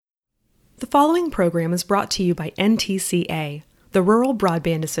following program is brought to you by NTCA, the Rural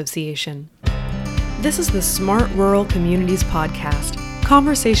Broadband Association. This is the Smart Rural Communities Podcast,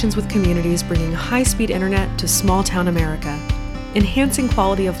 conversations with communities bringing high-speed internet to small-town America, enhancing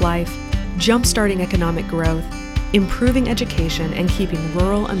quality of life, jump-starting economic growth, improving education, and keeping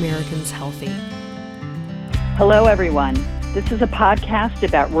rural Americans healthy. Hello, everyone. This is a podcast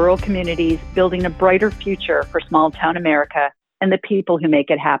about rural communities building a brighter future for small-town America and the people who make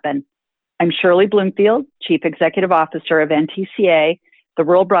it happen. I'm Shirley Bloomfield, Chief Executive Officer of NTCA, the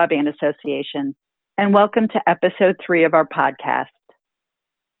Rural Broadband Association, and welcome to episode 3 of our podcast.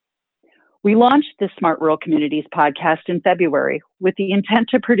 We launched the Smart Rural Communities podcast in February with the intent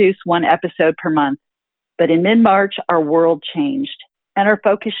to produce one episode per month. But in mid-March, our world changed and our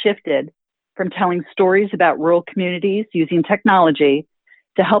focus shifted from telling stories about rural communities using technology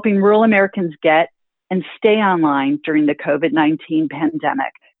to helping rural Americans get and stay online during the COVID-19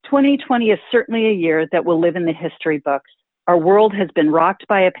 pandemic. 2020 is certainly a year that will live in the history books. Our world has been rocked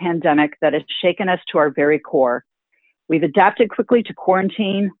by a pandemic that has shaken us to our very core. We've adapted quickly to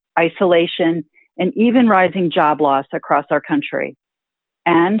quarantine, isolation, and even rising job loss across our country.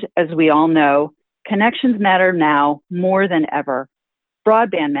 And as we all know, connections matter now more than ever.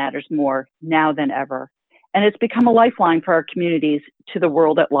 Broadband matters more now than ever. And it's become a lifeline for our communities to the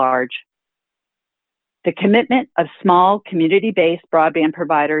world at large. The commitment of small, community-based broadband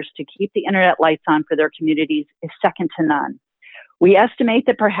providers to keep the internet lights on for their communities is second to none. We estimate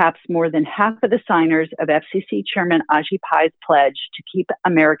that perhaps more than half of the signers of FCC Chairman Ajit Pai's pledge to keep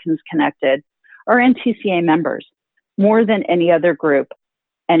Americans connected are NTCA members, more than any other group.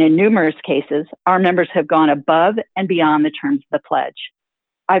 And in numerous cases, our members have gone above and beyond the terms of the pledge.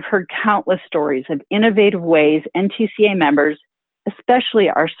 I've heard countless stories of innovative ways NTCA members, especially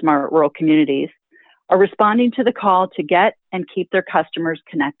our smart rural communities, are responding to the call to get and keep their customers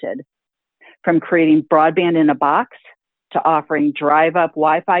connected. From creating broadband in a box, to offering drive-up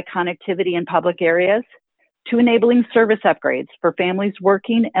Wi-Fi connectivity in public areas, to enabling service upgrades for families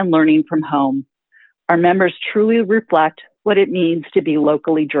working and learning from home. Our members truly reflect what it means to be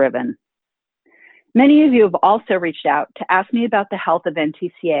locally driven. Many of you have also reached out to ask me about the health of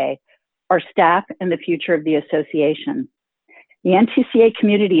NTCA, our staff, and the future of the association. The NTCA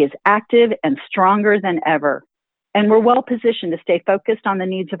community is active and stronger than ever, and we're well positioned to stay focused on the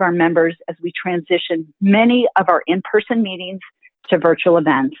needs of our members as we transition many of our in-person meetings to virtual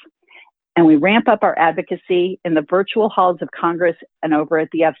events, and we ramp up our advocacy in the virtual halls of Congress and over at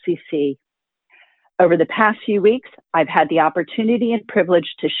the FCC. Over the past few weeks, I've had the opportunity and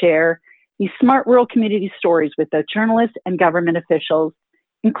privilege to share these smart rural community stories with both journalists and government officials,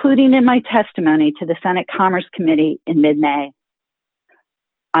 including in my testimony to the Senate Commerce Committee in mid-May.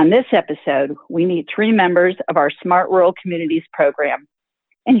 On this episode, we meet 3 members of our Smart Rural Communities program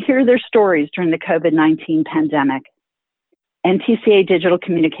and hear their stories during the COVID-19 pandemic. NTCA Digital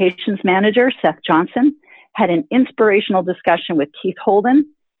Communications Manager Seth Johnson had an inspirational discussion with Keith Holden,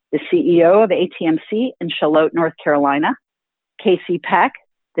 the CEO of ATMC in Charlotte, North Carolina, Casey Peck,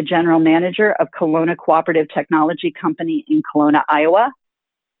 the General Manager of Kelowna Cooperative Technology Company in Kelowna, Iowa,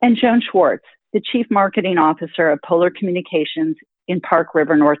 and Joan Schwartz, the Chief Marketing Officer of Polar Communications in Park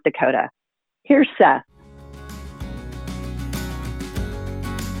River, North Dakota. Here's Seth.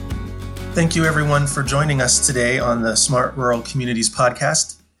 Thank you, everyone, for joining us today on the Smart Rural Communities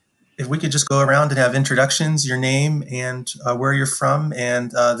podcast. If we could just go around and have introductions, your name and where you're from,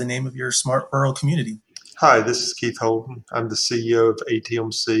 and the name of your smart rural community. Hi, this is Keith Holden. I'm the CEO of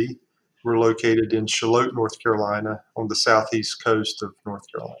ATMC. We're located in Charlotte, North Carolina, on the southeast coast of North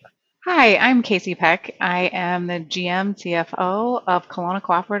Carolina. Hi, I'm Casey Peck. I am the GM CFO of Kelowna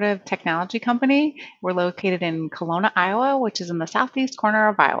Cooperative Technology Company. We're located in Kelowna, Iowa, which is in the southeast corner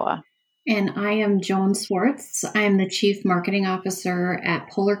of Iowa. And I am Joan Schwartz. I am the Chief Marketing Officer at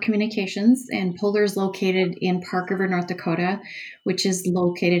Polar Communications, and Polar is located in Park River, North Dakota, which is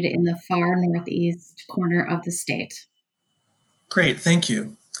located in the far northeast corner of the state. Great, thank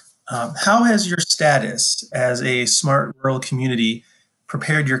you. How has your status as a smart rural community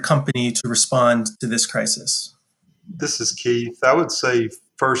prepared your company to respond to this crisis? This is Keith. I would say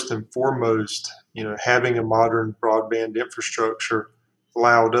first and foremost, having a modern broadband infrastructure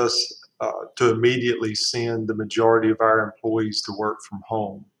allowed us to immediately send the majority of our employees to work from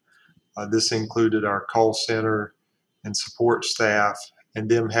home. This included our call center and support staff, and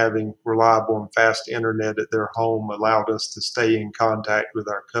them having reliable and fast internet at their home allowed us to stay in contact with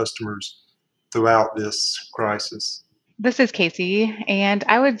our customers throughout this crisis. This is Casey, and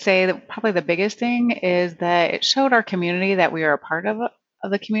I would say that probably the biggest thing is that it showed our community that we are a part of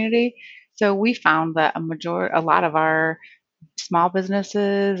the community. So we found that a lot of our small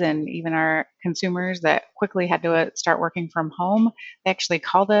businesses and even our consumers that quickly had to start working from home, they actually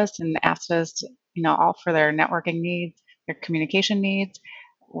called us and asked us, all for their networking needs, their communication needs.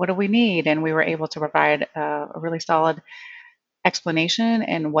 What do we need? And we were able to provide a really solid explanation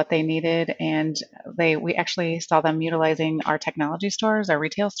and what they needed. And we actually saw them utilizing our technology stores, our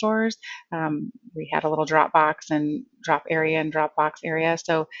retail stores. We had a little drop box and drop area and drop box area.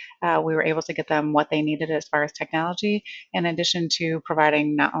 So we were able to get them what they needed as far as technology, in addition to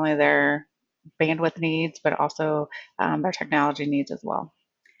providing not only their bandwidth needs, but also their technology needs as well.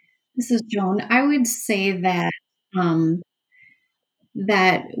 This is Joan. I would say that um,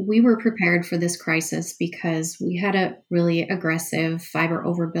 that we were prepared for this crisis because we had a really aggressive fiber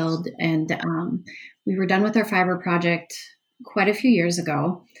overbuild, and we were done with our fiber project quite a few years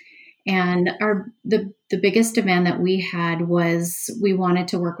ago. And the biggest demand that we had was we wanted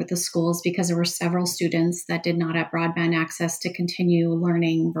to work with the schools because there were several students that did not have broadband access to continue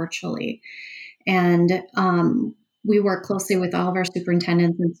learning virtually. And we worked closely with all of our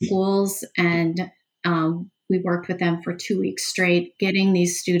superintendents in schools, and we worked with them for 2 weeks straight, getting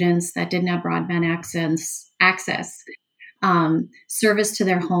these students that didn't have broadband access service to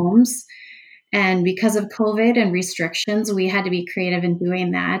their homes. And because of COVID and restrictions, we had to be creative in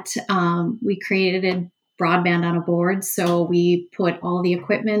doing that. We created broadband on a board. So we put all the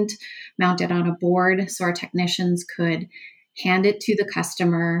equipment mounted on a board so our technicians could hand it to the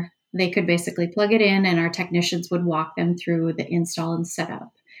customer. They could basically plug it in and our technicians would walk them through the install and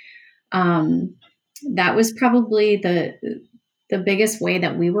setup. That was probably the biggest way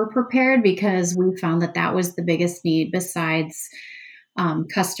that we were prepared, because we found that was the biggest need besides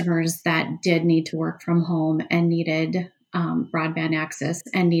customers that did need to work from home and needed broadband access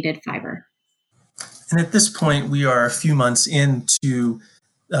and needed fiber. And at this point, we are a few months into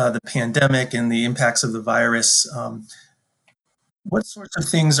the pandemic and the impacts of the virus. What sorts of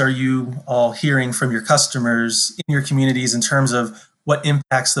things are you all hearing from your customers in your communities in terms of what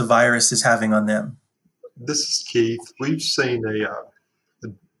impacts the virus is having on them? This is Keith. We've seen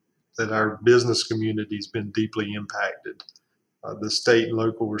that our business community has been deeply impacted. The state and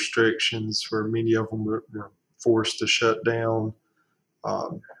local restrictions, where many of them were forced to shut down,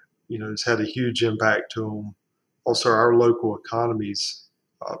 it's had a huge impact to them. Also, our local economies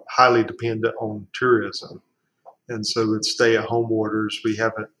highly dependent on tourism. And so with stay-at-home orders, we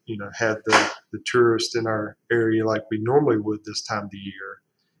haven't, had the tourists in our area like we normally would this time of the year.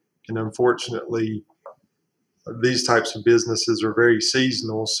 And unfortunately, these types of businesses are very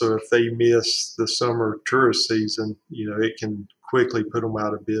seasonal. So if they miss the summer tourist season, it can quickly put them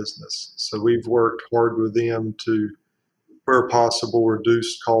out of business. So we've worked hard with them to, where possible,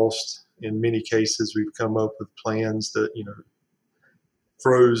 reduce costs. In many cases, we've come up with plans that,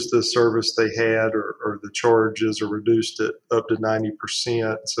 froze the service they had or the charges, or reduced it up to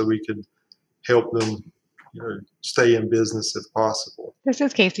 90% so we could help them stay in business if possible. This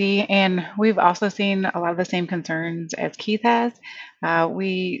is Casey, and we've also seen a lot of the same concerns as Keith has.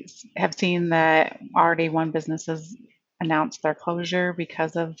 We have seen that already one business has announced their closure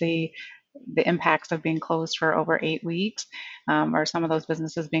because of the impacts of being closed for over 8 weeks, or some of those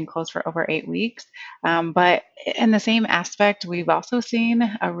businesses being closed for over 8 weeks. But in the same aspect, we've also seen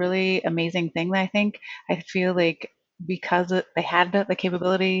a really amazing thing that I feel like because they had the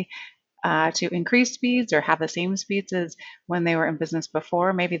capability to increase speeds or have the same speeds as when they were in business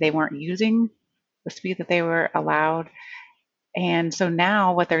before, maybe they weren't using the speed that they were allowed. And so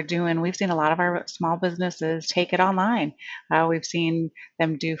now what they're doing, we've seen a lot of our small businesses take it online. We've seen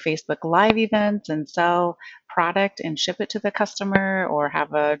them do Facebook Live events and sell product and ship it to the customer, or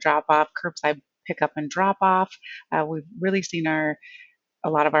have a drop off, curbside pickup and drop off. We've really seen a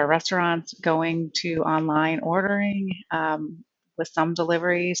lot of our restaurants going to online ordering, with some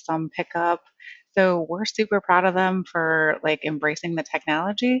delivery, some pickup. So we're super proud of them for embracing the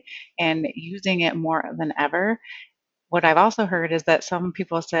technology and using it more than ever. What I've also heard is that some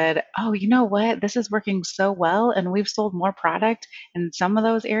people said, "Oh, you know what? This is working so well, and we've sold more product in some of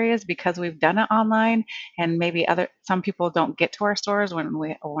those areas because we've done it online, and maybe some people don't get to our stores when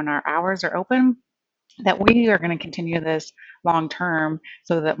our hours are open, that we are going to continue this long term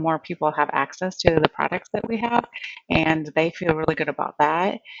so that more people have access to the products that we have," and they feel really good about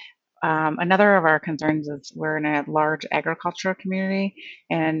that. Another of our concerns is we're in a large agricultural community,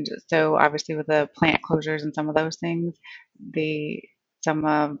 and so obviously with the plant closures and some of those things, some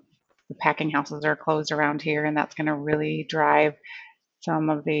of the packing houses are closed around here, and that's going to really drive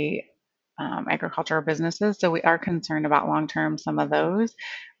some of the agricultural businesses. So we are concerned about long term some of those,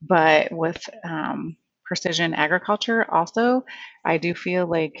 but with precision agriculture also, I do feel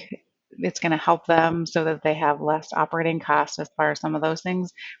like it's going to help them so that they have less operating costs as far as some of those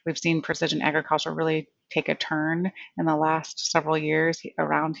things. We've seen precision agriculture really take a turn in the last several years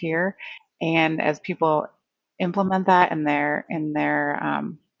around here. And as people implement that in their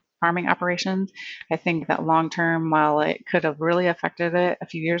farming operations, I think that long term, while it could have really affected it a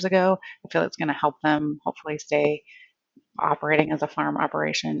few years ago, I feel it's going to help them hopefully stay operating as a farm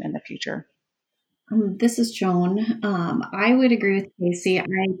operation in the future. This is Joan. I would agree with Casey. I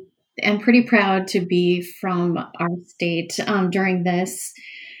am pretty proud to be from our state during this,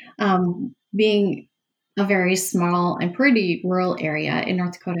 being a very small and pretty rural area in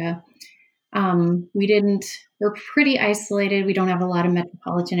North Dakota. We're pretty isolated. We don't have a lot of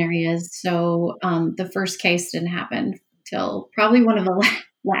metropolitan areas. So the first case didn't happen till probably one of the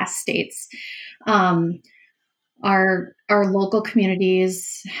last states. Our local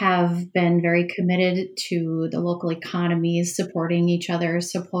communities have been very committed to the local economies, supporting each other,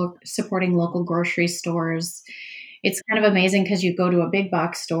 supporting local grocery stores. It's kind of amazing because you go to a big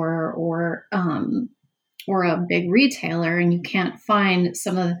box store or a big retailer and you can't find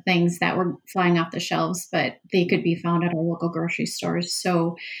some of the things that were flying off the shelves, but they could be found at our local grocery stores.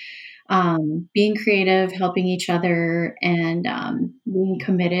 So being creative, helping each other, and being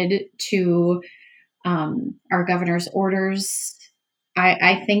committed to our governor's orders,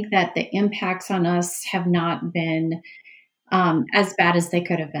 I think that the impacts on us have not been as bad as they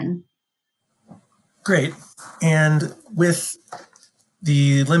could have been. Great. And with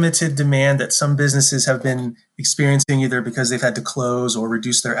the limited demand that some businesses have been experiencing, either because they've had to close or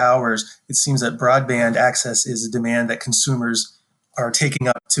reduce their hours, it seems that broadband access is a demand that consumers are taking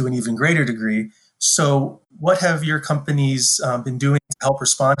up to an even greater degree. So what have your companies been doing to help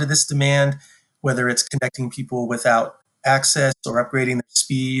respond to this demand, whether it's connecting people without access or upgrading their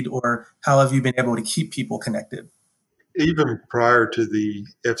speed, or how have you been able to keep people connected? Even prior to the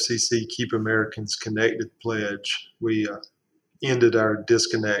FCC Keep Americans Connected pledge, we ended our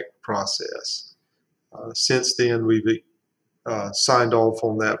disconnect process. Since then, we've signed off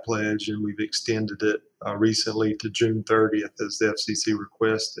on that pledge, and we've extended it recently to June 30th as the FCC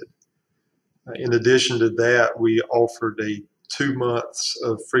requested. In addition to that, we offered a 2 months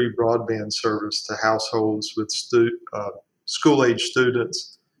of free broadband service to households with school-age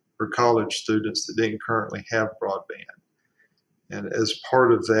students or college students that didn't currently have broadband. And as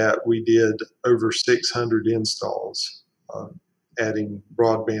part of that, we did over 600 installs, adding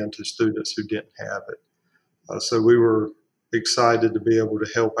broadband to students who didn't have it. So we were excited to be able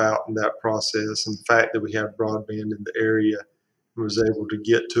to help out in that process. And the fact that we have broadband in the area and was able to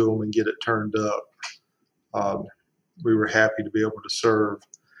get to them and get it turned up, we were happy to be able to serve.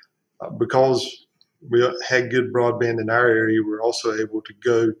 Because we had good broadband in our area, we're also able to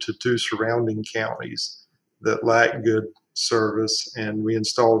go to 2 surrounding counties that lack good service, and we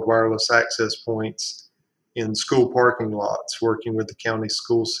installed wireless access points in school parking lots, working with the county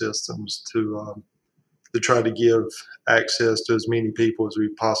school systems to try to give access to as many people as we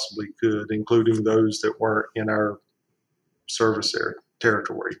possibly could, including those that weren't in our service area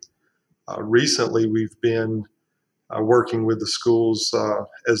territory. Recently, we've been working with the schools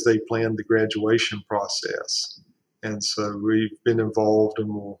as they plan the graduation process. And so we've been involved and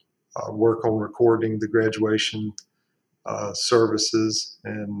will work on recording the graduation services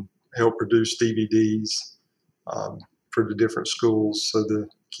and help produce DVDs for the different schools so the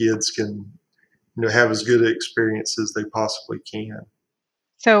kids can have as good an experience as they possibly can.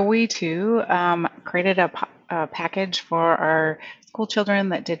 So we too created a package for our school children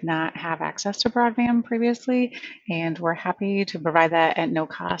that did not have access to broadband previously, and we're happy to provide that at no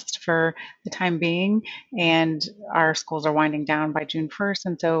cost for the time being. And our schools are winding down by June 1st,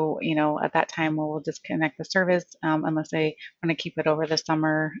 and so at that time we'll disconnect the service unless they want to keep it over the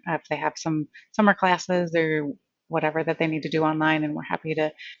summer if they have some summer classes or whatever that they need to do online, and we're happy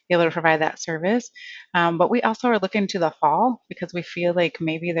to be able to provide that service. But we also are looking to the fall because we feel like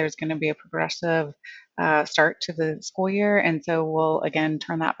maybe there's going to be a progressive start to the school year, and so we'll again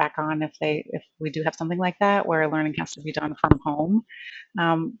turn that back on if we do have something like that where learning has to be done from home.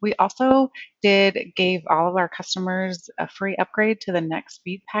 We also gave all of our customers a free upgrade to the next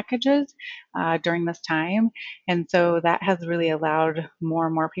speed packages during this time, and so that has really allowed more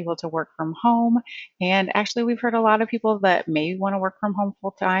and more people to work from home. And actually, we've heard a lot of people that may want to work from home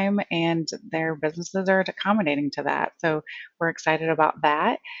full time, and their businesses are accommodating to that. So we're excited about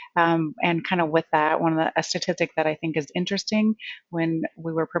that. And kind of with that, a statistic that I think is interesting when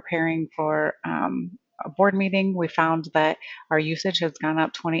we were preparing for board meeting, we found that our usage has gone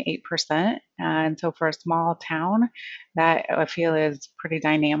up 28%. And so for a small town, that I feel is pretty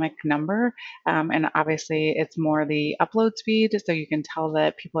dynamic number. And obviously it's more the upload speed. So you can tell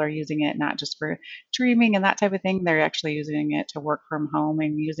that people are using it not just for streaming and that type of thing. They're actually using it to work from home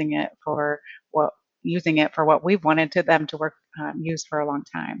and using it for what we've wanted them to use for a long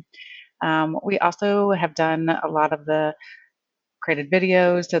time. We also have done a lot of the created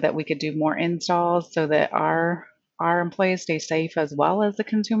videos so that we could do more installs so that our employees stay safe as well as the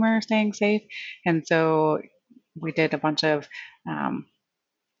consumer staying safe. And so we did a bunch of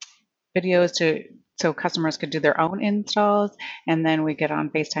videos so customers could do their own installs, and then we get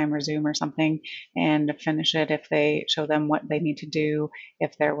on FaceTime or Zoom or something and finish it if they show them what they need to do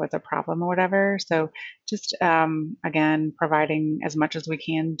if there was a problem or whatever. So just again, providing as much as we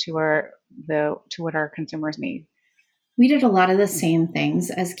can to what our consumers need. We did a lot of the same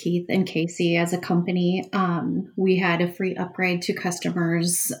things as Keith and Casey as a company. We had a free upgrade to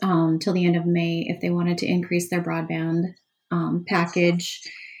customers till the end of May if they wanted to increase their broadband package.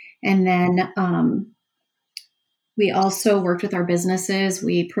 And then we also worked with our businesses.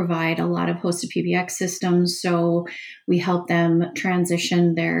 We provide a lot of hosted PBX systems. So we help them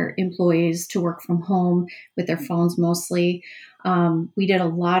transition their employees to work from home with their phones mostly. We did a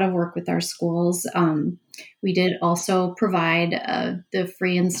lot of work with our schools. We did also provide the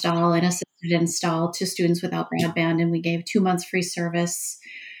free install and assisted install to students without broadband, and we gave 2 months free service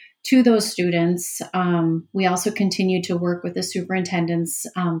to those students. We also continued to work with the superintendents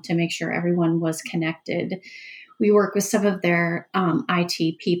to make sure everyone was connected. We work with some of their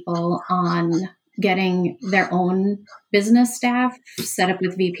IT people on getting their own business staff set up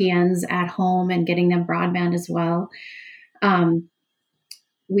with VPNs at home and getting them broadband as well.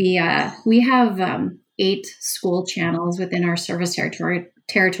 We have 8 school channels within our service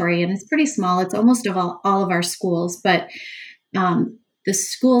territory, and it's pretty small. It's almost all of our schools, but the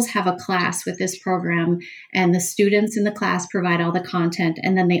schools have a class with this program, and the students in the class provide all the content,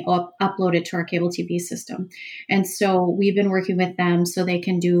 and then they upload it to our cable TV system. And so we've been working with them so they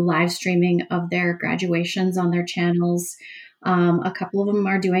can do live streaming of their graduations on their channels. A couple of them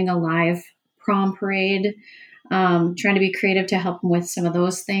are doing a live prom parade, trying to be creative to help them with some of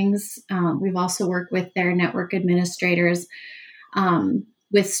those things. We've also worked with their network administrators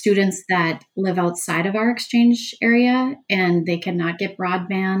with students that live outside of our exchange area and they cannot get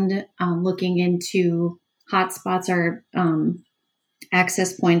broadband, looking into hotspots or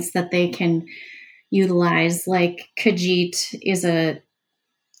access points that they can utilize. Like Kajit is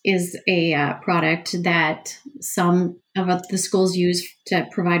a product that some of the schools use to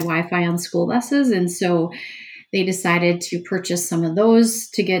provide Wi-Fi on school buses. And so they decided to purchase some of those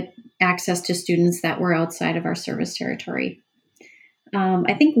to get access to students that were outside of our service territory.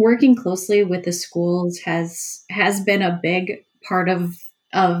 I think working closely with the schools has been a big part of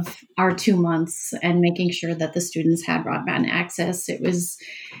our 2 months and making sure that the students had broadband access. It was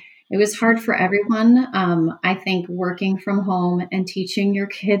hard for everyone. I think working from home and teaching your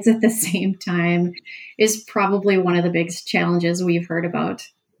kids at the same time is probably one of the biggest challenges we've heard about.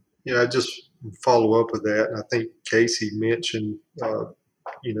 Yeah, I just follow up with that. And I think Casey mentioned,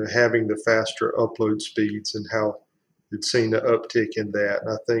 having the faster upload speeds and how you'd seen an uptick in that. And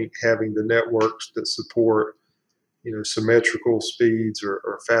I think having the networks that support, symmetrical speeds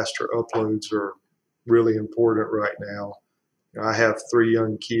or faster uploads are really important right now. I have 3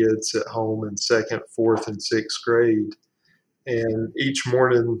 young kids at home in 2nd, 4th, and 6th grade. And each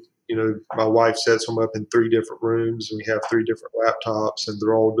morning, my wife sets them up in 3 different rooms, and we have 3 different laptops, and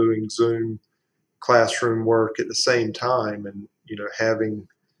they're all doing Zoom classroom work at the same time. And, having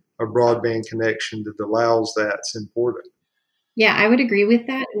a broadband connection that allows that's important. Yeah, I would agree with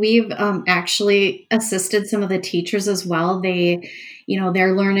that. We've actually assisted some of the teachers as well. They're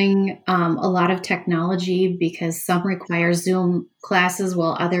learning a lot of technology because some require Zoom classes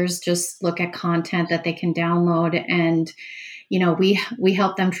while others just look at content that they can download. And, we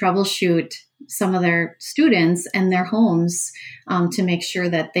help them troubleshoot some of their students and their homes to make sure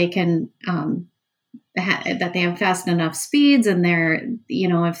that they can that they have fast enough speeds, and they're,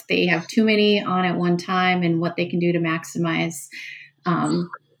 if they have too many on at one time, and what they can do to maximize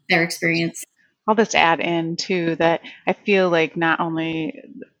their experience. I'll just add in too that I feel like not only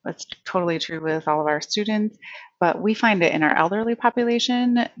that's totally true with all of our students, but we find it in our elderly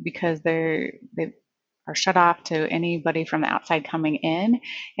population because they are shut off to anybody from the outside coming in.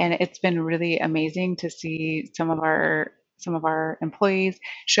 And it's been really amazing to see some of our employees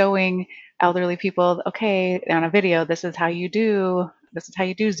showing elderly people, okay, on a video, this is how you do this is how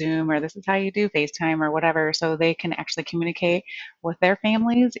you do Zoom, or this is how you do FaceTime, or whatever, so they can actually communicate with their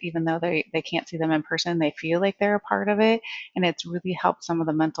families, even though they can't see them in person. They feel like they're a part of it. And it's really helped some of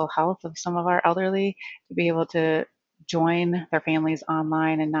the mental health of some of our elderly to be able to join their families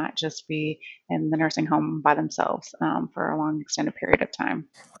online and not just be in the nursing home by themselves for a long extended period of time.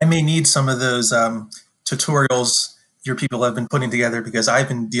 I may need some of those tutorials your people have been putting together, because I've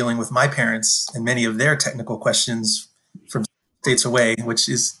been dealing with my parents and many of their technical questions from states away, which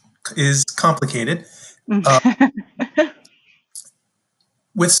is complicated.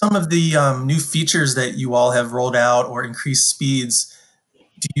 With some of the new features that you all have rolled out or increased speeds,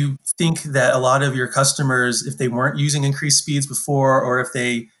 do you think that a lot of your customers, if they weren't using increased speeds before, or if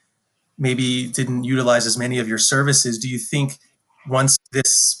they maybe didn't utilize as many of your services, do you think once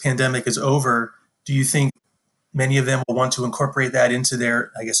this pandemic is over, do you think many of them will want to incorporate that into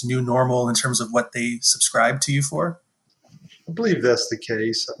their, I guess, new normal in terms of what they subscribe to you for? I believe that's the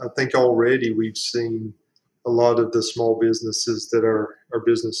case. I think already we've seen a lot of the small businesses that our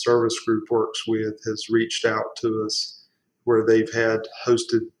business service group works with has reached out to us where they've had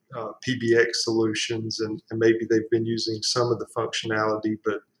hosted PBX solutions, and maybe they've been using some of the functionality,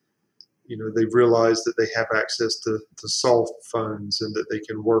 but they've realized that they have access to soft phones and that they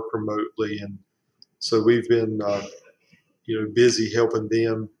can work remotely. And so we've been busy helping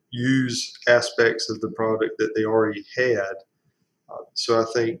them use aspects of the product that they already had. So I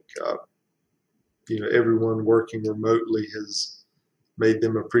think everyone working remotely has made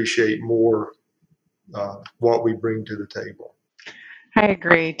them appreciate more what we bring to the table. I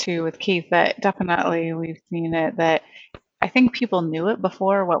agree too with Keith that definitely we've seen it, that I think people knew it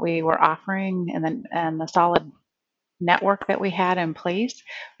before, what we were offering, and the solid network that we had in place,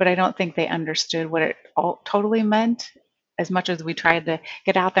 but I don't think they understood what it all totally meant. As much as we tried to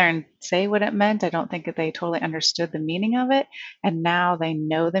get out there and say what it meant, I don't think that they totally understood the meaning of it. And now they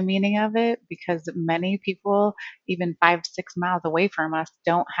know the meaning of it, because many people, even 5-6 miles away from us,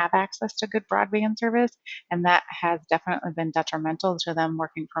 don't have access to good broadband service. And that has definitely been detrimental to them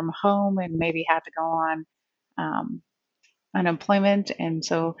working from home and maybe had to go on unemployment and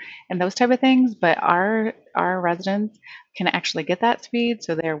those type of things. But our residents can actually get that speed,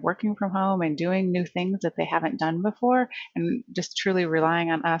 so they're working from home and doing new things that they haven't done before, and just truly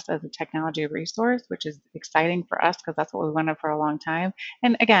relying on us as a technology resource, which is exciting for us because that's what we wanted for a long time.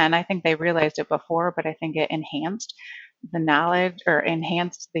 And again, I think they realized it before, but I think it enhanced the knowledge, or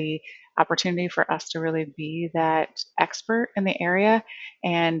enhanced the opportunity for us to really be that expert in the area.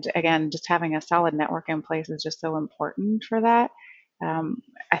 And again, just having a solid network in place is just so important for that.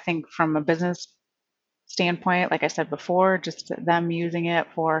 I think from a business standpoint, like I said before, just them using it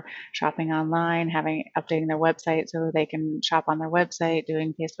for shopping online, updating their website so they can shop on their website,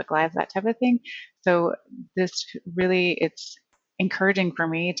 doing Facebook Lives, that type of thing. So this really, it's encouraging for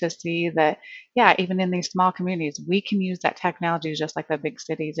me to see that, yeah, even in these small communities, we can use that technology just like the big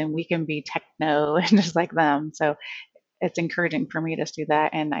cities, and we can be techno and just like them. So it's encouraging for me to see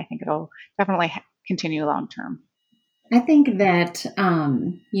that, and I think it'll definitely continue long term. I think that,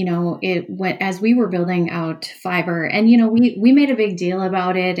 it went, as we were building out fiber, and, we made a big deal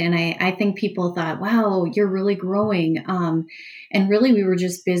about it. And I think people thought, wow, you're really growing. And really, we were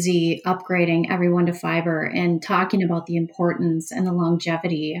just busy upgrading everyone to fiber and talking about the importance and the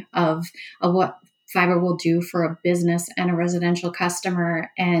longevity of what fiber will do for a business and a residential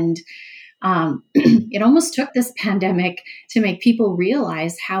customer. And it almost took this pandemic to make people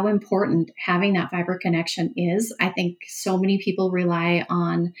realize how important having that fiber connection is. I think so many people rely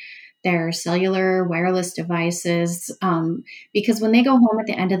on their cellular wireless devices because when they go home at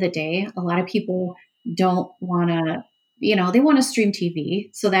the end of the day, a lot of people don't want to, they want to stream TV.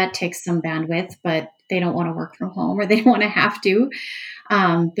 So that takes some bandwidth, but they don't want to work from home, or they don't want to have to.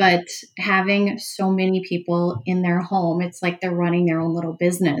 But having so many people in their home, it's like they're running their own little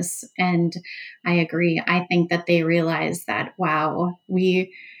business. And I agree. I think that they realize that, wow,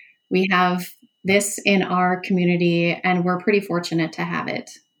 we have this in our community, and we're pretty fortunate to have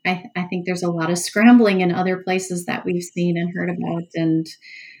it. I think there's a lot of scrambling in other places that we've seen and heard about, and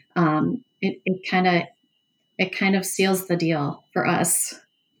it kind of seals the deal for us.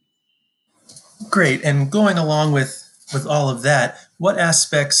 Great. And going along with all of that, what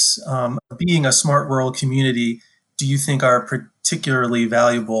aspects of being a smart rural community do you think are particularly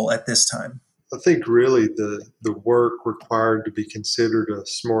valuable at this time? I think really the work required to be considered a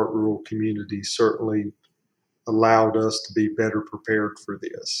smart rural community certainly allowed us to be better prepared for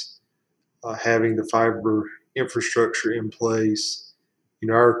this. Having the fiber infrastructure in place,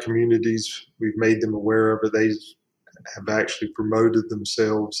 our communities, we've made them aware of it. They have actually promoted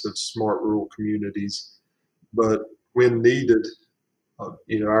themselves as smart rural communities. But when needed,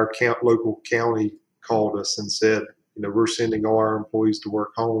 Our local county called us and said, we're sending all our employees to work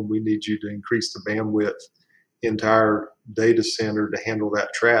home. We need you to increase the bandwidth into our data center to handle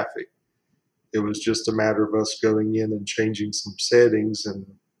that traffic. It was just a matter of us going in and changing some settings, and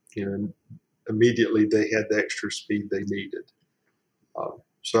immediately they had the extra speed they needed.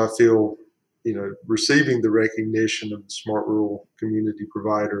 So I feel, receiving the recognition of the Smart Rural Community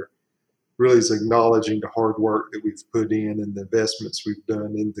Provider really is acknowledging the hard work that we've put in and the investments we've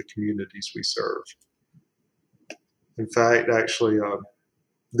done in the communities we serve. In fact, actually,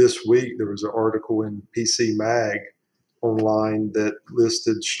 this week there was an article in PC Mag online that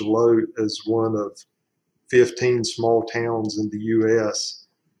listed Shallotte as one of 15 small towns in the U.S.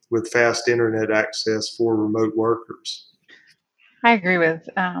 with fast internet access for remote workers. I agree with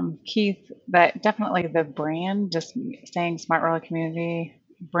Keith that definitely the brand, just saying Smart Rural Community,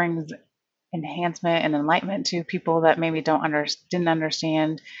 brings enhancement and enlightenment to people that maybe didn't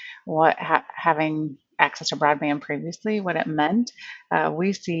understand what having access to broadband previously, what it meant.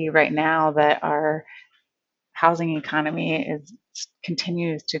 We see right now that our housing economy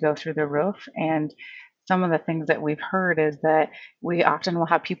continues to go through the roof, and some of the things that we've heard is that we often will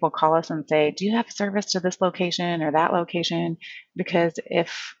have people call us and say, do you have service to this location or that location? Because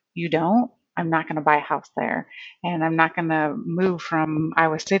if you don't, I'm not going to buy a house there. And I'm not going to move from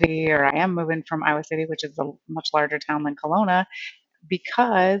Iowa City, or I am moving from Iowa City, which is a much larger town than Kelowna,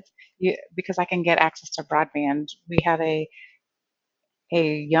 because I can get access to broadband. We had a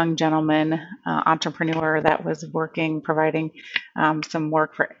young gentleman, entrepreneur that was providing some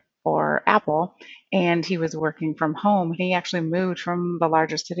work for Apple, and he was working from home. He actually moved from the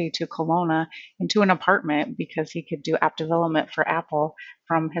largest city to Kelowna into an apartment because he could do app development for Apple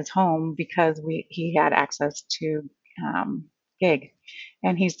from his home because he had access to gig.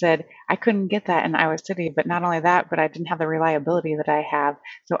 And he said, I couldn't get that in Iowa City, but not only that, but I didn't have the reliability that I have.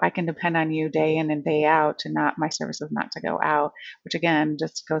 So I can depend on you day in and day out to my services not to go out, which again,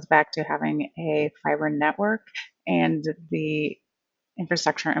 just goes back to having a fiber network and the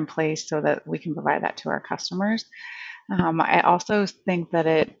infrastructure in place so that we can provide that to our customers. I also think that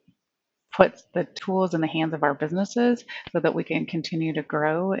it puts the tools in the hands of our businesses so that we can continue to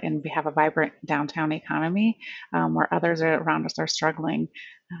grow and have a vibrant downtown economy where others around us are struggling.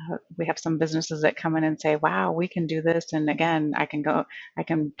 We have some businesses that come in and say, wow, we can do this. And again, I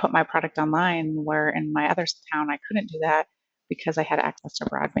can put my product online where in my other town, I couldn't do that because I had access to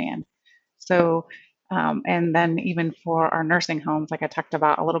broadband. So, and then even for our nursing homes, like I talked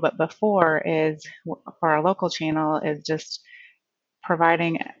about a little bit before, is for our local channel is just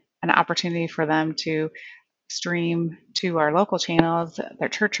providing an opportunity for them to stream to our local channels, their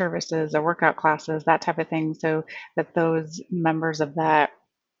church services, their workout classes, that type of thing, so that those members of that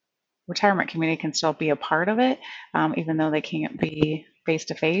retirement community can still be a part of it, even though they can't be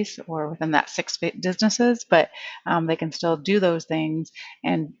face-to-face or within that 6 businesses, but they can still do those things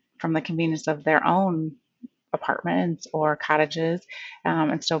and from the convenience of their own apartments or cottages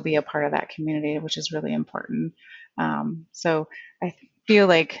and still be a part of that community, which is really important. So I feel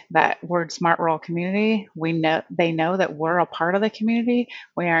like that word Smart Rural Community, they know that we're a part of the community.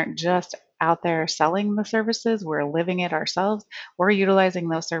 We aren't just out there selling the services, we're living it ourselves. We're utilizing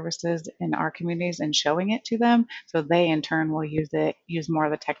those services in our communities and showing it to them, so they in turn will use more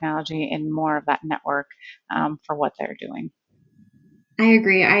of the technology and more of that network for what they're doing. I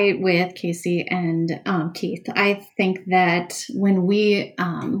agree with Casey and Keith. I think that when we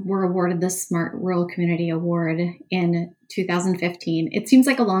were awarded the Smart Rural Community Award in 2015, it seems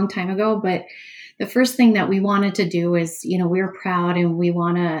like a long time ago, but the first thing that we wanted to do is, we were proud and we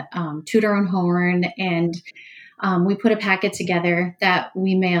want to toot our own horn. And we put a packet together that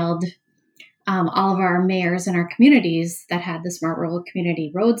we mailed all of our mayors in our communities that had the Smart Rural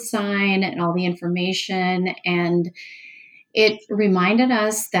Community road sign and all the information. And it reminded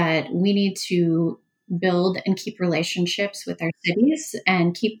us that we need to build and keep relationships with our cities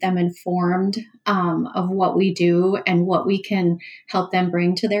and keep them informed of what we do and what we can help them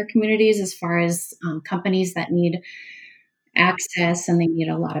bring to their communities as far as companies that need access and they need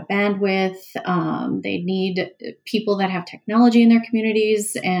a lot of bandwidth. They need people that have technology in their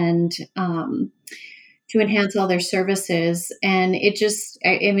communities and to enhance all their services. And it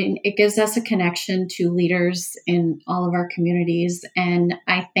gives us a connection to leaders in all of our communities. And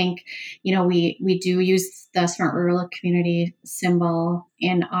I think, we do use the Smart Rural Community symbol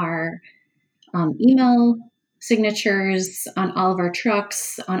in our email signatures, on all of our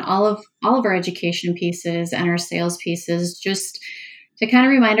trucks, on all of our education pieces and our sales pieces, just to kind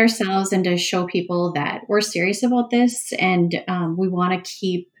of remind ourselves and to show people that we're serious about this and we want to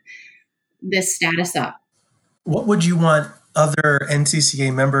keep this status up. What would you want other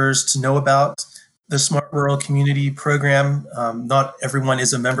NTCA members to know about the Smart Rural Community Program? Not everyone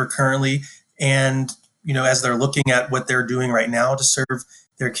is a member currently. And, as they're looking at what they're doing right now to serve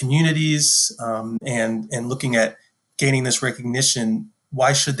their communities and looking at gaining this recognition,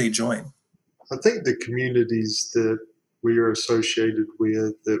 why should they join? I think the communities that we are associated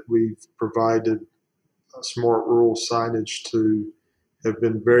with, that we've provided smart rural signage to, have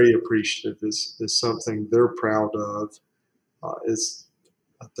been very appreciative. Is something they're proud of. It's,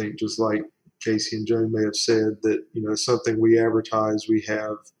 I think, just like Casey and Joan may have said, that something we advertise. We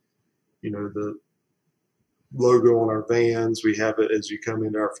have the logo on our vans. We have it as you come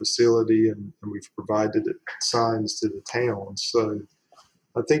into our facility, and we've provided signs to the town. So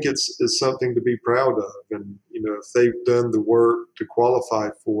I think it's something to be proud of. And if they've done the work to qualify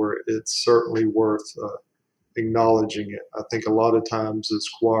for it, it's certainly worth acknowledging it. I think a lot of times as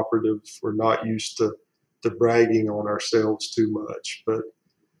cooperatives, we're not used to bragging on ourselves too much, but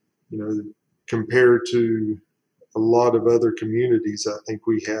compared to a lot of other communities, I think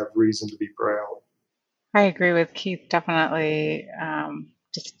we have reason to be proud. I agree with Keith. Definitely,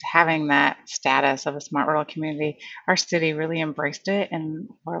 just having that status of a smart rural community, our city really embraced it, and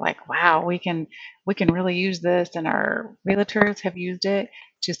we're like, wow, we can really use this, and our realtors have used it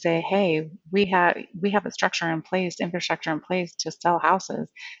to say, hey, we have a structure in place, infrastructure in place to sell houses.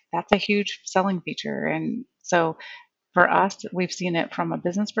 That's a huge selling feature. And so for us, we've seen it from a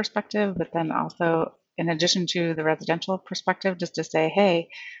business perspective, but then also in addition to the residential perspective, just to say, hey,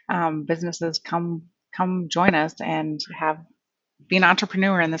 businesses come join us and be an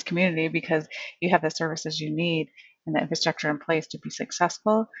entrepreneur in this community, because you have the services you need and the infrastructure in place to be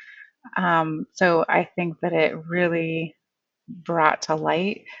successful. So I think that it really brought to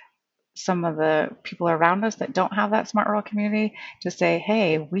light some of the people around us that don't have that smart rural community to say,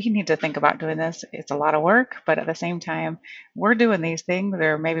 hey, we need to think about doing this. It's a lot of work, but at the same time, we're doing these things,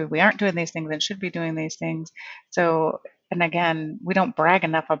 or maybe we aren't doing these things and should be doing these things. So, and again, we don't brag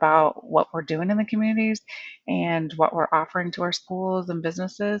enough about what we're doing in the communities and what we're offering to our schools and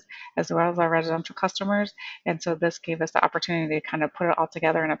businesses, as well as our residential customers. And so this gave us the opportunity to kind of put it all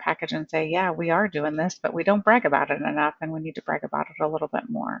together in a package and say, yeah, we are doing this, but we don't brag about it enough, and we need to brag about it a little bit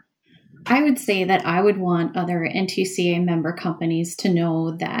more. I would say that I would want other NTCA member companies to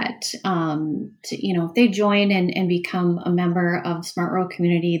know that, if they join and become a member of Smart Rural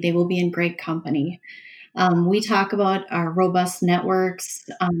Community, they will be in great company. We talk about our robust networks,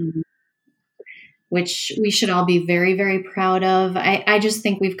 which we should all be very, very proud of. I just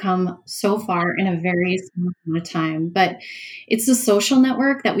think we've come so far in a very small amount of time, but it's the social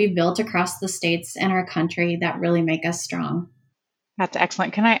network that we've built across the states and our country that really make us strong. That's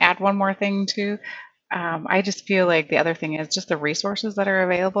excellent. Can I add one more thing too? I just feel like the other thing is just the resources that are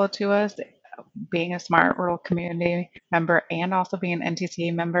available to us, being a Smart Rural Community member and also being an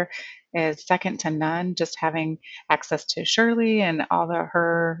NTCA member is second to none. Just having access to Shirley and all of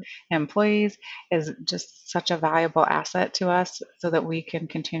her employees is just such a valuable asset to us, so that we can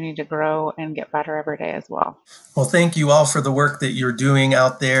continue to grow and get better every day as well. Well, thank you all for the work that you're doing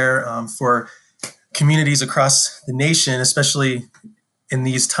out there for communities across the nation, especially in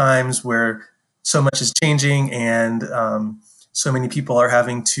these times where so much is changing and so many people are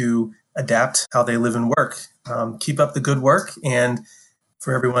having to adapt how they live and work. Keep up the good work. And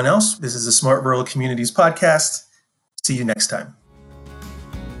for everyone else, this is the Smart Rural Communities Podcast. See you next time.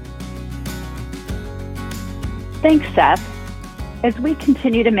 Thanks, Seth. As we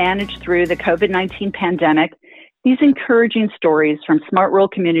continue to manage through the COVID-19 pandemic, these encouraging stories from smart rural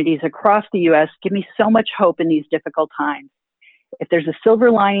communities across the U.S. give me so much hope in these difficult times. If there's a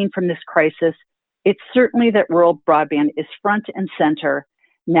silver lining from this crisis, it's certainly that rural broadband is front and center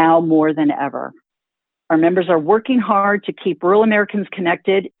now more than ever. Our members are working hard to keep rural Americans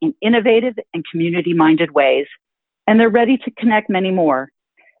connected in innovative and community-minded ways, and they're ready to connect many more.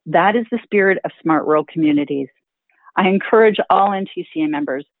 That is the spirit of Smart Rural Communities. I encourage all NTCA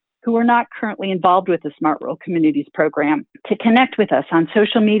members who are not currently involved with the Smart Rural Communities program to connect with us on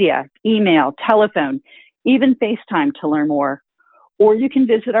social media, email, telephone, even FaceTime to learn more. Or you can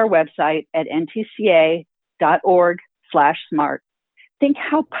visit our website at ntca.org/smart. Think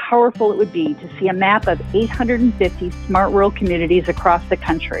how powerful it would be to see a map of 850 smart rural communities across the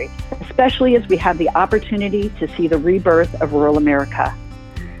country, especially as we have the opportunity to see the rebirth of rural America.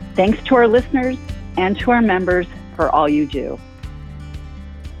 Thanks to our listeners and to our members for all you do.